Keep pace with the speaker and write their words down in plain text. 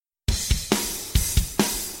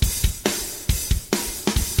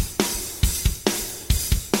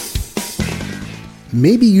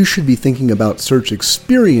maybe you should be thinking about search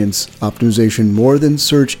experience optimization more than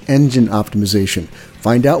search engine optimization.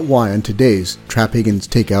 Find out why on today's Trap Higgins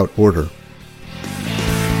Takeout Order.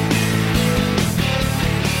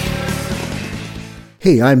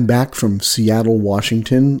 Hey, I'm back from Seattle,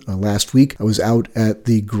 Washington. Last week, I was out at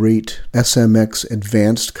the Great SMX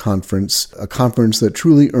Advanced Conference, a conference that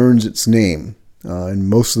truly earns its name. In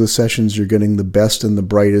most of the sessions, you're getting the best and the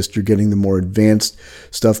brightest. You're getting the more advanced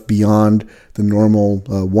stuff beyond the normal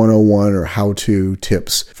 101 or how-to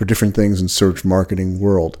tips for different things in search marketing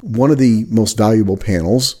world. One of the most valuable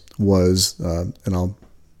panels was, and I'll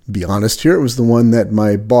be honest here, it was the one that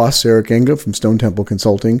my boss, Eric Enga from Stone Temple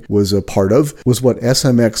Consulting, was a part of, was what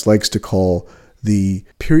SMX likes to call the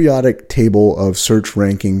periodic table of search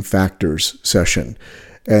ranking factors session.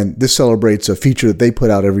 And this celebrates a feature that they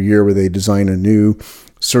put out every year where they design a new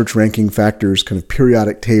search ranking factors kind of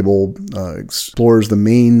periodic table, explores the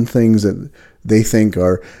main things that they think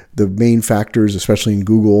are the main factors, especially in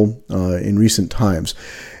Google in recent times.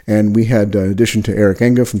 And we had, in addition to Eric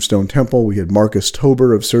Enga from Stone Temple, we had Marcus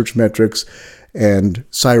Tober of Searchmetrics and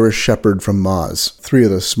Cyrus Shepard from Moz. Three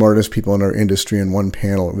of the smartest people in our industry in one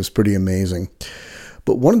panel. It was pretty amazing.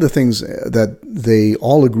 But one of the things that they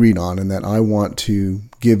all agreed on and that I want to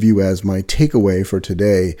give you as my takeaway for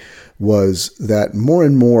today was that more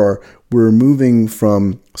and more we're moving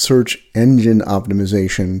from search engine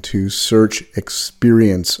optimization to search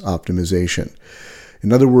experience optimization.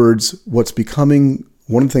 In other words, one of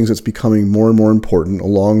the things that's becoming more and more important,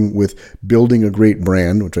 along with building a great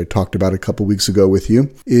brand, which I talked about a couple weeks ago with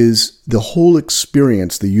you, is the whole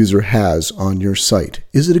experience the user has on your site.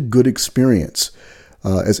 Is it a good experience?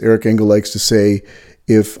 As Eric Enga likes to say,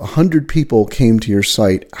 if 100 people came to your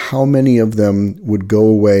site, how many of them would go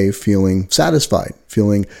away feeling satisfied,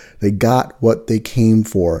 feeling they got what they came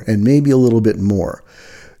for, and maybe a little bit more?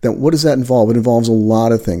 Now, what does that involve? It involves a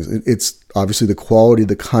lot of things. It's obviously the quality of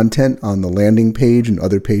the content on the landing page and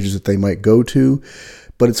other pages that they might go to,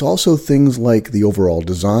 but it's also things like the overall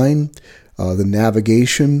design, the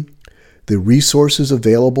navigation, the resources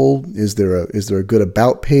available. Is there a good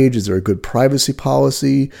about page? Is there a good privacy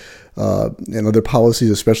policy? And other policies,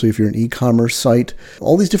 especially if you're an e-commerce site.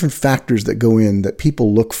 All these different factors that go in that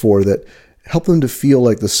people look for that help them to feel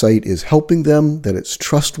like the site is helping them, that it's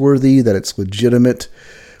trustworthy, that it's legitimate.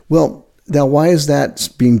 Well, now why is that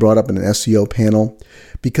being brought up in an SEO panel?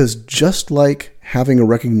 Because just like having a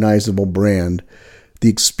recognizable brand, the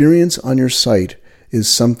experience on your site is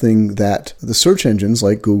something that the search engines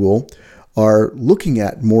like Google are looking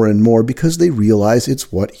at more and more because they realize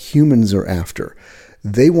it's what humans are after.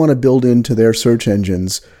 They want to build into their search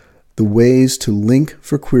engines the ways to link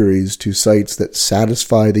for queries to sites that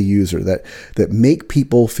satisfy the user, that make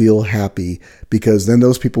people feel happy, because then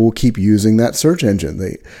those people will keep using that search engine.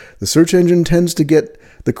 The search engine tends to get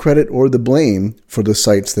the credit or the blame for the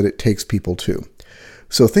sites that it takes people to.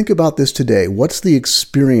 So think about this today. What's the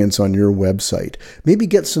experience on your website? Maybe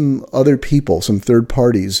get some other people, some third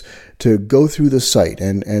parties, to go through the site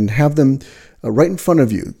and have them right in front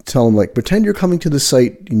of you. Tell them, like, pretend you're coming to the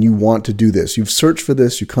site and you want to do this. You've searched for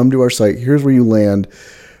this. You come to our site. Here's where you land.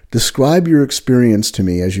 Describe your experience to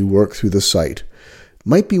me as you work through the site.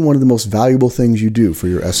 Might be one of the most valuable things you do for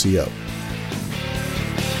your SEO.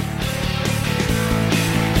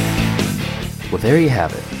 Well, there you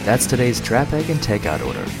have it. That's today's Trap Egg and Takeout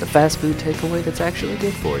Order, the fast food takeaway that's actually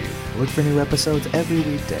good for you. Look for new episodes every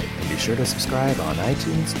weekday, and be sure to subscribe on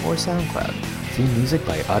iTunes or SoundCloud. Theme music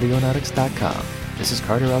by Audionautics.com. This is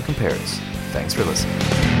Carter Alcamperis. Thanks for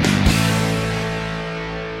listening.